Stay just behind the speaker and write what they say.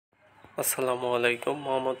আসসালামু আলাইকুম।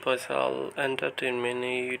 Mohammad Faisal entertainment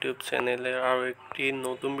YouTube চ্যানেলের আরও একটি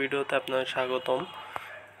নতুন ভিডিওতে আপনার স্বাগতম।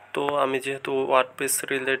 তো আমি যেহেতু ওয়ার্ডপ্রেস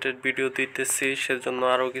রিলেটেড ভিডিও দিতেছি, সেজন্য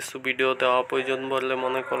আরও কিছু ভিডিও দেওয়া প্রয়োজন বলে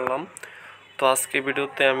মনে করলাম। তো আজকে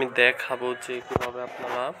ভিডিওতে আমি দেখাবো যে কীভাবে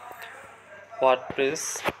আপনারা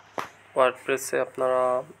ওয়ার্ডপ্রেসে আপনারা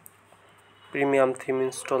প্রিমিয়াম থিম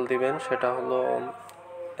ইনস্টল দিবেন, সেটা হলো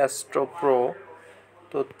অ্যাস্ট্রো প্রো।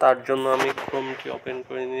 তো তার জন্য আমি ক্রোমটি ওপেন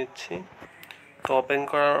করে নিচ্ছি। তো ওপেন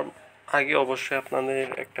করার আগে অবশ্যই আপনাদের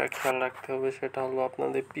একটা খেয়াল রাখতে হবে, সেটা হলো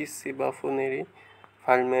আপনাদের পিসি বা ফোনেরই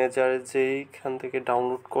ফাইল ম্যানেজারে যেইখান থেকে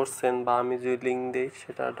ডাউনলোড করছেন বা আমি যে লিঙ্ক দিই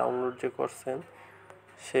সেটা ডাউনলোড যে করছেন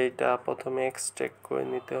সেইটা প্রথমে এক্সট্রাক্ট করে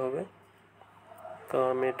নিতে হবে। তো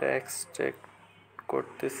আমি এটা এক্সট্রাক্ট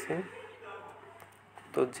করতেছি।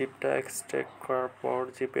 তো জিপটা এক্সট্রাক্ট করার পর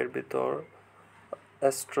জিপের ভিতর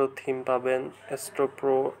অ্যাস্ট্রো থিম পাবেন, অ্যাস্ট্রো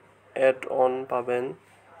প্রো অ্যাড অন পাবেন,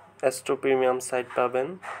 অ্যাস্ট্রো প্রিমিয়াম সাইট পাবেন।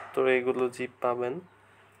 তো এইগুলো জিপ পাবেন।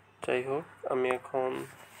 যাই হোক, আমি এখন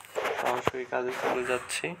সরাসরি কাজে চলে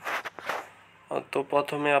যাচ্ছি। তো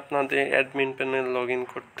প্রথমে আপনাদের অ্যাডমিন প্যানেল লগ ইন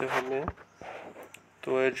করতে হবে। তো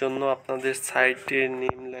এর জন্য আপনাদের সাইটের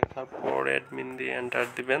নেম লেখার পর অ্যাডমিন দিয়ে এন্টার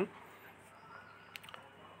দিবেন।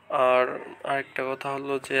 আর আরেকটা কথা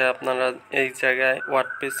হলো যে আপনারা এই জায়গায়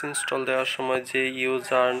ওয়ার্ডপ্রেস ইনস্টল দেওয়ার সময় যে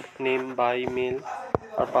ইউজার নেম বা ইমেল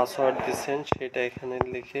আর পাসওয়ার্ড দিচ্ছেন সেটা এখানে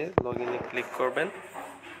লিখে লগ ইনে ক্লিক করবেন।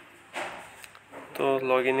 তো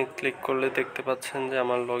লগ ইনে ক্লিক করলে দেখতে পাচ্ছেন যে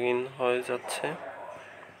আমার লগ ইন হয়ে যাচ্ছে।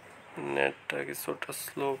 নেটটা কিছুটা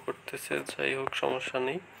স্লো করতেছে, যাই হোক সমস্যা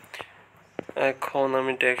নেই। এখন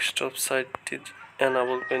আমি ডেস্কটপ সাইটটি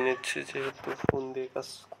এনাবল করে নিচ্ছি, যেহেতু ফোন দিয়ে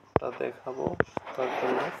কাজটা দেখাবো তার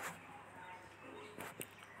জন্য।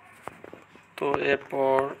 তো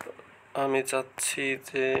এরপর আমি চাচ্ছি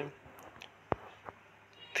যে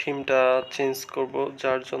থিমটা চেঞ্জ করব,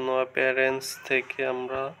 যার জন্য অ্যাপিয়ারেন্স থেকে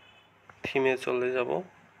আমরা থিমে চলে যাব।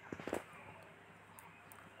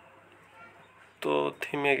 তো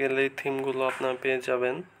থিমে গেলেই থিমগুলো আপনারা পেয়ে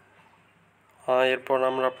যাবেন। এরপর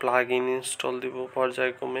আমরা প্লাগ ইন ইনস্টল দিব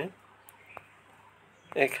পর্যায়ক্রমে।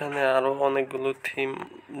 এখানে আরও অনেকগুলো থিম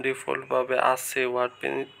ডিফল্টভাবে আছে,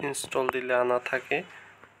 ওয়ার্ডপ্রেস ইনস্টল দিলে আনা থাকে।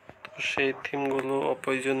 তো সেই থিমগুলো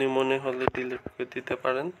অপ্রয়োজনীয় মনে হলে ডিলিট করে দিতে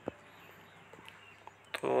পারেন।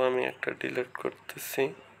 তো আমি একটা ডিলিট করতেছি।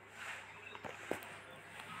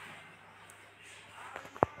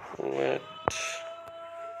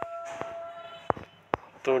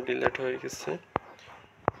 তো ডিলিট হয়ে গেছে।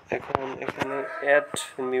 এখন এখানে অ্যাড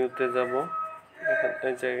নিউতে যাব।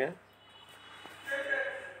 এই জায়গায়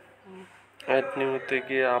অ্যাড নিউতে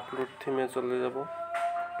গিয়ে আপলোড থিমে চলে যাব।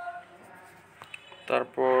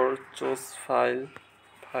 তারপর চুজ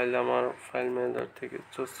ফাইল আমার ফাইল ম্যানেজার থেকে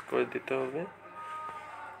চুজ করে দিতে হবে।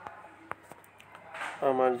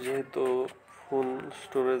 আমার যেহেতু ফোন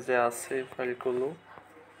স্টোরেজে আছে ফাইলগুলো,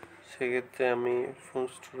 সেক্ষেত্রে আমি ফোন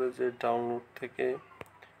স্টোরেজে ডাউনলোড থেকে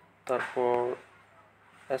তারপর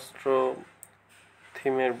অ্যাস্ট্রো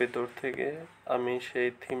থিমের ভিতর থেকে আমি সেই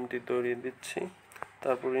থিমটি তৈরি দিচ্ছি।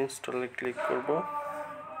 তারপর ইনস্টলে ক্লিক করব।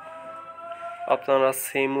 আপনারা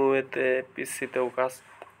সেম ওয়েতে পিসিতেও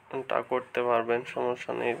কাজটা করতে পারবেন,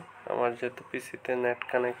 সমস্যা নেই। আমার যেহেতু পিসিতে নেট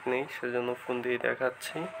কানেক্ট নেই, সেজন্য ফোন দিয়ে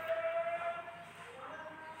দেখাচ্ছি।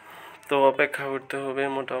 তো অপেক্ষা করতে হবে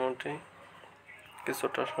মোটামুটি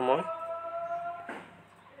কিছুটা সময়।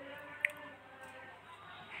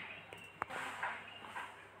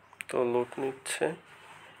 তো লোড নিচ্ছে,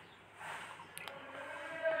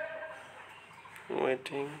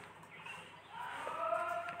 ওয়েটিং।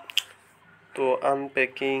 তো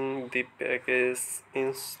unpacking the package,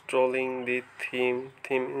 installing the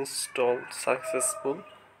theme install successful.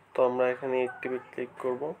 তো আমরা এখানে অ্যাক্টিভে ক্লিক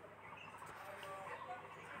করব।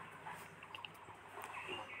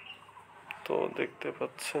 তো দেখতে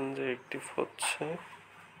পাচ্ছেন যে অ্যাক্টিভ হচ্ছে।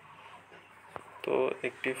 তো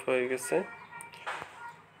অ্যাক্টিভ হয়ে গেছে।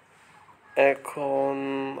 এখন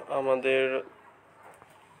আমাদের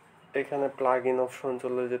এখানে প্লাগ ইন অপশন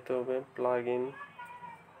চলে যেতে হবে। Plug in,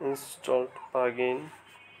 install plug in.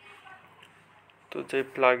 তো যে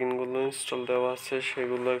প্লাগ ইনগুলো ইনস্টল দেওয়া আছে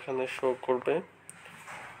সেগুলো এখানে শো করবে।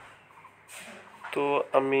 তো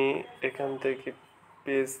আমি এখান থেকে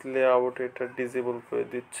পেজ লেআউট এটা ডিসেবল করে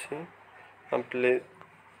দিচ্ছি।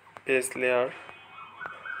 পেজ লেয়ার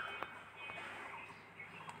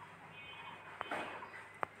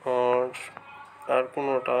আর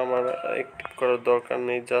কোনোটা আমার অ্যাক্টিভ করার দরকার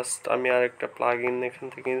নেই। জাস্ট আমি আরেকটা প্লাগ ইন এখান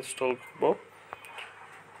থেকে ইনস্টল করব।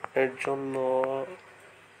 এর জন্য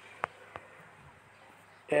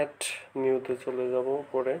অ্যাড নিউতে চলে যাব,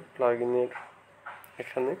 পরে প্লাগ ইনের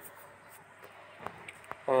এখানে।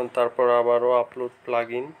 তারপর আবারও আপলোড প্লাগ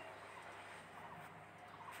ইন।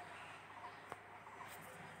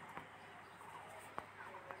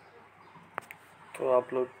 তো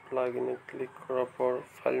আপলোড প্লাগইনে ক্লিক করার পর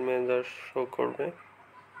ফাইল ম্যানেজার শো করবে।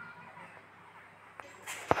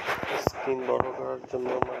 স্ক্রিন বড় করার জন্য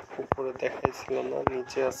আমার উপরে দেখাইছিল না,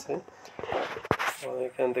 নিচে আছে।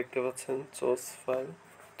 এখানে দেখতে পাচ্ছেন সোর্স ফাইল।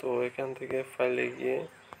 তো এখান থেকে ফাইলে গিয়ে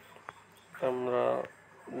আমরা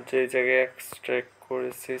যে জায়গায় এক্সট্রাক্ট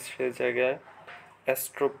করেছি সেই জায়গায়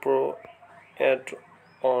ASTRA Pro অ্যাড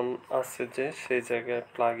অন আছে, যে সেই জায়গায়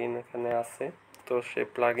প্লাগইন এখানে আছে। তো সেই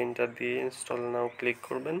প্লাগইনটা দিয়ে ইনস্টল নাও ক্লিক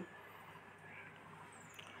করবেন।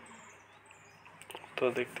 তো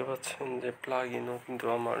দেখতে পাচ্ছেন যে প্লাগইনও কিন্তু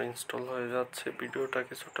আমার ইনস্টল হয়ে যাচ্ছে। ভিডিওটা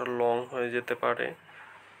কিছুটা লং হয়ে যেতে পারে,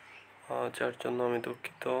 যার জন্য আমি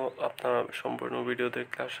দুঃখিত। আপনারা সম্পূর্ণ ভিডিও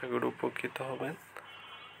দেখলে আশা করি উপকৃত হবেন।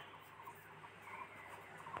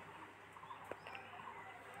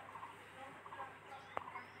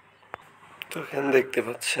 তো এখানে দেখতে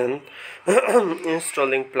পাচ্ছেন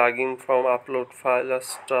installing plugin from upload file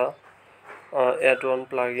ASTRA ADDON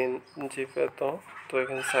plugin জিপে। তো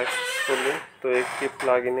এখানে সাকসেসফুলি, তো একটি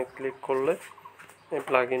প্লাগইনে ক্লিক করলে এই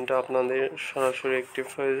প্লাগইনটা আপনাদের সরাসরি অ্যাক্টিভ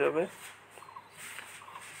হয়ে যাবে।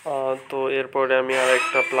 তো এরপরে আমি আর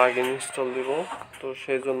একটা প্লাগইন ইনস্টল দিব। তো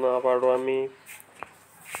সেই জন্য আবারও আমি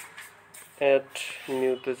অ্যাড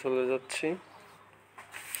নিউতে চলে যাচ্ছি।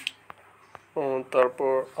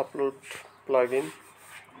 তারপর আপলোড প্লাগইন।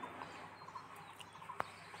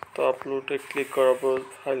 তো আপলোডে ক্লিক করার পর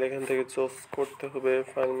ফাইল এখান থেকে চুজ করতে হবে।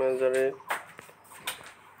 ফাইল ম্যানেজারে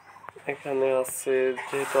এখানে আছে,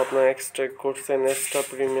 যেহেতু আপনারা এক্সট্রাক্ট করছেন ASTRA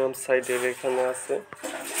প্রিমিয়াম সাইটের এখানে আছে।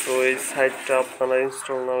 তো এই সাইটটা আপনারা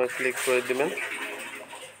ইনস্টল নামে ক্লিক করে দিবেন।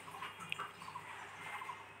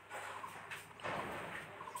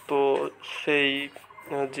 তো সেই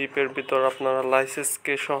জিপের ভিতর আপনারা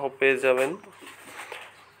লাইসেন্সকে সহ পেয়ে যাবেন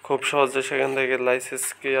খুব সহজে। সেখান থেকে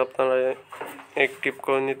লাইসেন্সকে আপনারা অ্যাক্টিভ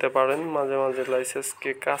করে নিতে পারেন। মাঝে মাঝে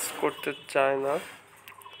লাইসেন্সকে কাজ করতে চায় না।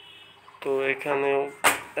 তো এখানেও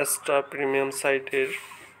ASTRA প্রিমিয়াম সাইটের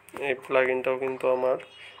এই প্লাগইনটাও কিন্তু আমার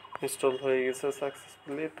ইনস্টল হয়ে গেছে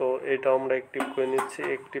সাকসেসফুলি। তো এটাও আমরা অ্যাক্টিভ করে নিচ্ছি,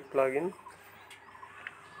 অ্যাক্টিভ প্লাগইন।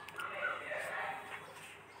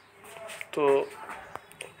 তো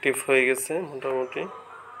অ্যাক্টিভ হয়ে গেছে মোটামুটি।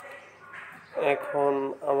 এখন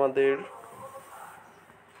আমাদের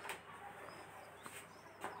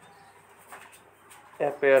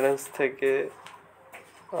অ্যাপিয়ারেন্স থেকে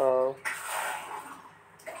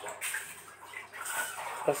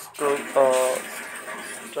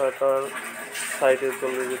স্টার্টার সাইটে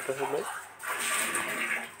চলে যেতে হবে,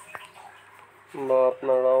 বা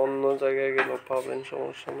আপনারা অন্য জায়গায় গেলেও পাবেন,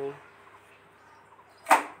 সমস্যা নেই।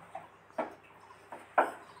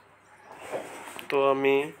 তো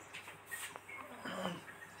আমি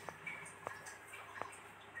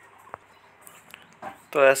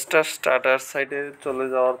ASTRA স্টার্টার সাইটে চলে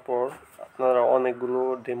যাওয়ার পর আপনারা অনেকগুলো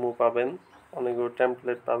ডেমো পাবেন, অনেকগুলো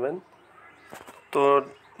টেমপ্লেট পাবেন। তো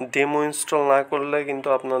ডেমো ইনস্টল না করলে কিন্তু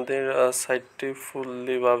আপনাদের সাইটটি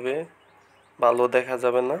ফুললিভাবে ভালো দেখা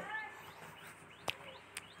যাবে না।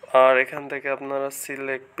 আর এখান থেকে আপনারা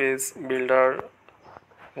সিলেক্ট পেজ বিল্ডার,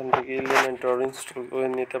 এখান থেকে এলিমেন্টর ইনস্টল করে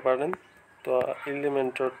নিতে পারেন। তো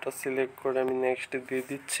এলিমেন্টরটা সিলেক্ট করে আমি নেক্সট দিয়ে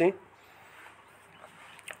দিচ্ছি।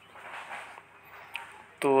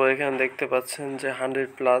 তো এখানে দেখতে পাচ্ছেন যে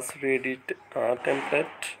 100+ রেডি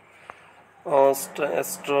টেমপ্লেট।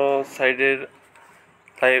 ASTRA সাইডের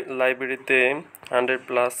লাইব্রেরিতে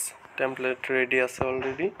 100+ টেমপ্লেট রেডি আছে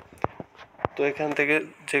অলরেডি। তো এখান থেকে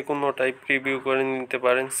যে কোনোটাই প্রিভিউ করে নিতে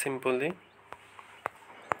পারেন সিম্পলি।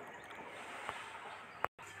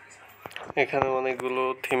 এখানে অনেকগুলো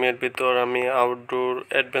থিমের ভিতর আমি আউটডোর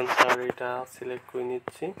অ্যাডভেঞ্চার এটা সিলেক্ট করে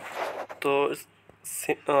নিচ্ছি। তো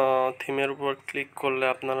থিমের উপর ক্লিক করলে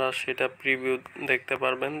আপনারা সেটা প্রিভিউ দেখতে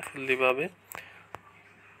পারবেন ফুললিভাবে।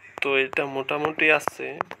 তো এটা মোটামুটি আছে,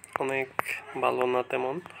 অনেক ভালো না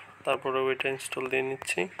তেমন, তারপরে ওইটা ইনস্টল দিয়ে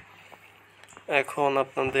নিচ্ছি। এখন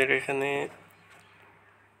আপনাদের এখানে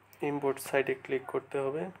ইম্পোর্ট সাইটে ক্লিক করতে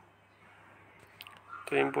হবে।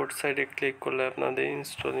 তো ইম্পোর্ট সাইটে ক্লিক করলে আপনাদের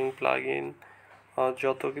ইনস্টলিং প্লাগইন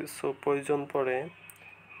যত কিছু প্রয়োজন পড়ে,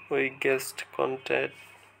 ওই guest contact,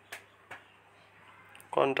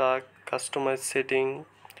 customise setting,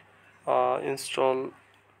 install,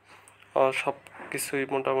 সব কিছুই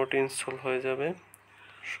মোটামুটি ইনস্টল হয়ে যাবে।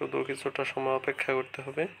 শুধু কিছুটা সময় অপেক্ষা করতে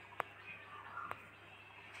হবে।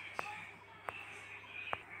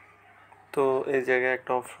 তো এই জায়গায়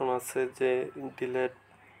একটা অপশন আছে যে ডিলেট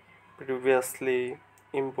প্রিভিয়াসলি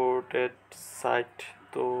ইম্পোর্টেড সাইট।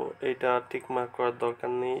 তো এটা টিকমার্ক করার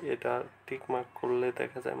দরকার নেই। এটা টিকমার্ক করলে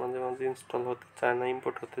দেখা যায় মাঝে মাঝে ইনস্টল হতে চায় না,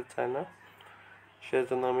 ইম্পোর্ট হতে চায় না।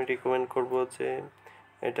 সেজন্য আমি রিকমেন্ড করব যে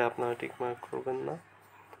এটা আপনারা টিকমার্ক করবেন না।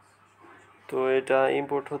 তো এটা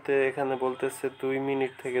ইম্পোর্ট হতে এখানে বলতেছে 2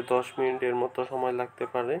 মিনিট থেকে 10 মিনিটের মতো সময় লাগতে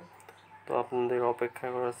পারে। তো আপনাদের অপেক্ষা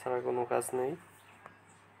করা ছাড়া কোনো কাজ নেই।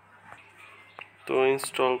 তো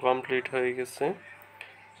ইনস্টল কমপ্লিট হয়ে গেছে।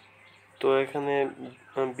 তো এখানে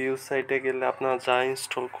ভিউ সাইটে গেলে আপনারা যা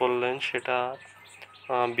ইনস্টল করলেন সেটা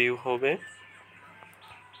ভিউ হবে।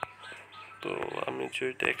 তো আমি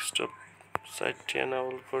যদি ডেস্কটপ সাইটটি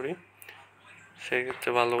এনেবল করি সেক্ষেত্রে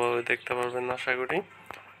ভালোভাবে দেখতে পারবেন আশা করি।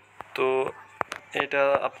 তো এটা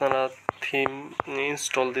আপনারা থিম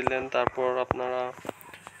ইনস্টল দিলেন, তারপর আপনারা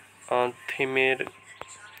থিমের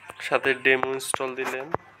সাথে ডেমো ইনস্টল দিলেন।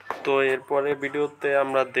 তো এরপরে ভিডিওতে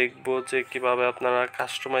আমরা দেখব যে কিভাবে আপনারা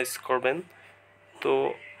কাস্টমাইজ করবেন। তো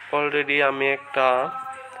অলরেডি আমি একটা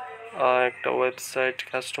ওয়েবসাইট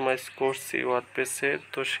কাস্টমাইজ করছি ওয়ার্ডপ্রেসে।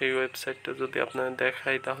 তো সেই ওয়েবসাইটটা যদি আপনারা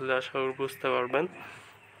দেখাই তাহলে আশা করি বুঝতে পারবেন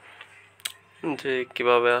যে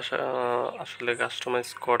কিভাবে আসলে কাস্টমাইজ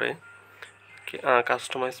করে,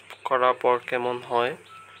 কাস্টমাইজ করার পর কেমন হয়।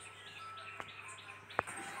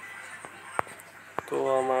 তো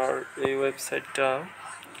আমার এই ওয়েবসাইটটা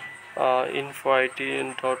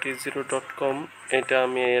info.it.e0.com, এটা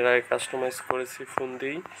আমি এর আগে কাস্টমাইজ করেছি ফোন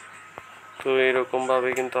দিয়েই। তো এরকমভাবে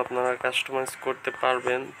কিন্তু আপনারা কাস্টমাইজ করতে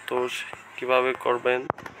পারবেন। তো কিভাবে করবেন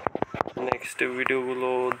নেক্সট ভিডিওগুলো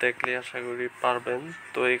দেখলে আশা করি পারবেন।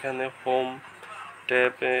 তো এখানে হোম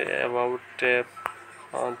ট্যাব, অ্যাবাউট ট্যাব,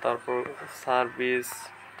 তারপর সার্ভিস,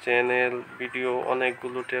 চ্যানেল, ভিডিও,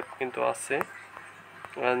 অনেকগুলো ট্যাব কিন্তু আছে।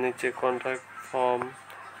 আর নিচে কন্ট্যাক্ট ফর্ম,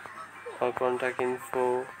 কন্ট্যাক্ট ইনফো,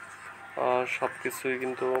 সব কিছুই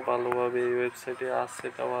কিন্তু ভালোভাবে এই ওয়েবসাইটে আছে,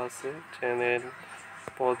 দেওয়া আছে। চ্যানেল,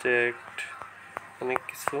 প্রজেক্ট, অনেক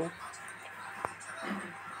কিছু।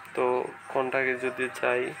 তো কন্ট্যাক্টে যদি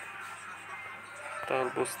যাই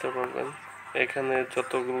তাহলে বুঝতে পারবেন এখানে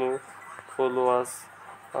যতগুলো followers,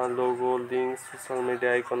 logo, link, social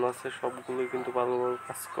media icon আছে সবগুলো কিন্তু ভালোভাবে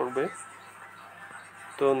কাজ করবে।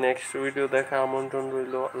 তো নেক্সট ভিডিও দেখা আমন্ত্রণ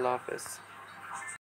রইল। আল্লাহ হাফেজ।